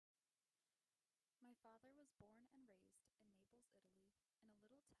father was born and raised in Naples, Italy, in a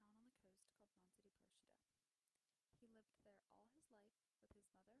little town on the coast called Monte di Procida. He lived there all his life with his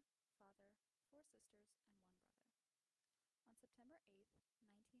mother, father, four sisters, and one brother. On September 8th,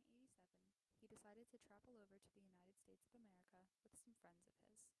 1987, he decided to travel over to the United States of America with some friends of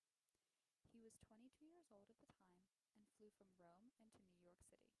his. He was 22 years old at the time and flew from Rome into New York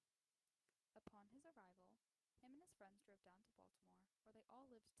City. Upon his arrival, him and his friends drove down to Baltimore, where they all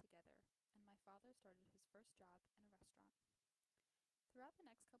lived together, and my father started his first job in a restaurant. Throughout the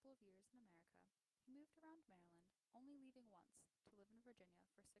next couple of years in America, he moved around Maryland, only leaving once to live in Virginia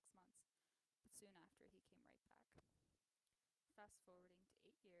for 6 months, but soon after he came right back. Fast forwarding to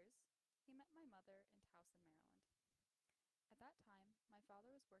 8 years, he met my mother in Towson, Maryland. At that time, my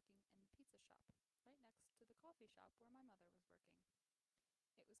father was working in the pizza shop, right next to the coffee shop where my mother was working.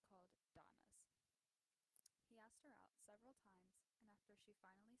 It was called Donna's. He asked her out several times, and after she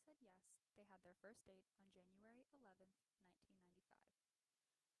finally said yes, they had their first date on January 11th, 1995.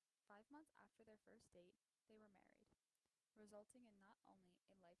 5 months after their first date, they were married, resulting in not only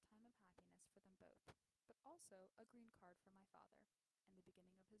a lifetime of happiness for them both, but also a green card for my father and the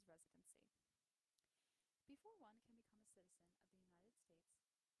beginning of his residency. Before one can become a citizen of the United States,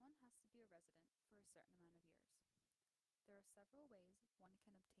 one has to be a resident for a certain amount of years. There are several ways one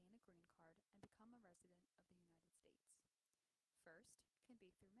can obtain a green card and become a resident of the United States. First can be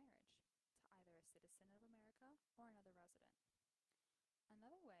through marriage, to either a citizen of America or another resident.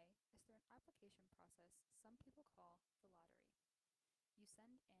 Another way is through an application process some people call the lottery. You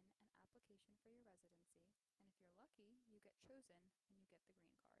send in an application for your residency, and if you're lucky, you get chosen and you get the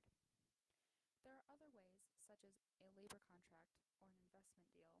green card. There are other ways, such as a labor contract or an investment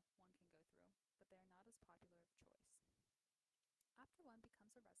deal, one can go through, but they are not as popular of a choice. After one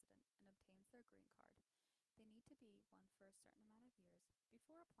becomes a resident and obtains their green card, they need to be one for a certain amount of years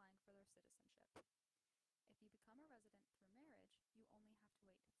before applying for their citizenship. If you become a resident through marriage, you only have to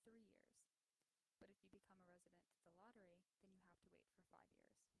wait 3 years. But if you become a resident through the lottery, then you have to wait for 5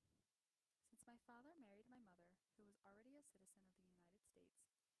 years. Since my father married my mother, who was already a citizen of the United States,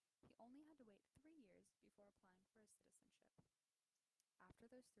 he only had to wait 3 years before applying for his citizenship. After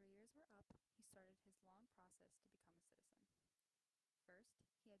those 3 years were up, he started his long process to become a citizen. First,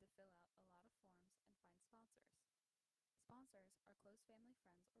 he had to fill out a lot of forms and find sponsors. Sponsors are close family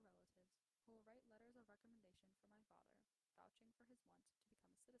friends or relatives who will write letters of recommendation for my father, vouching for his want to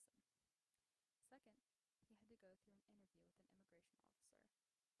become a citizen. Second, he had to go through an interview with an immigration officer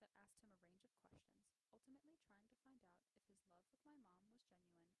that asked him a range of questions, ultimately trying to find out if his love with my mom was genuine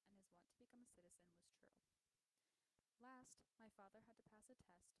and his want to become a citizen was true. Last, my father had to pass a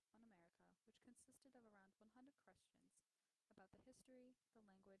test on America, which consisted of around 100 questions about the history, the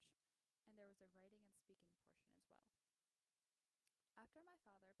language, and there was a writing and speaking portion as well. After my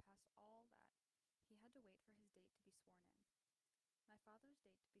father passed all that, he had to wait for his date to be sworn in. My father's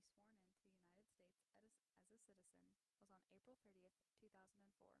date to be sworn into the United States as a citizen was on April 30th,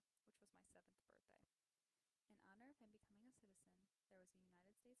 2004, which was my 7th birthday. In honor of him becoming a citizen, there was a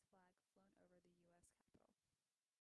United States flag flown over the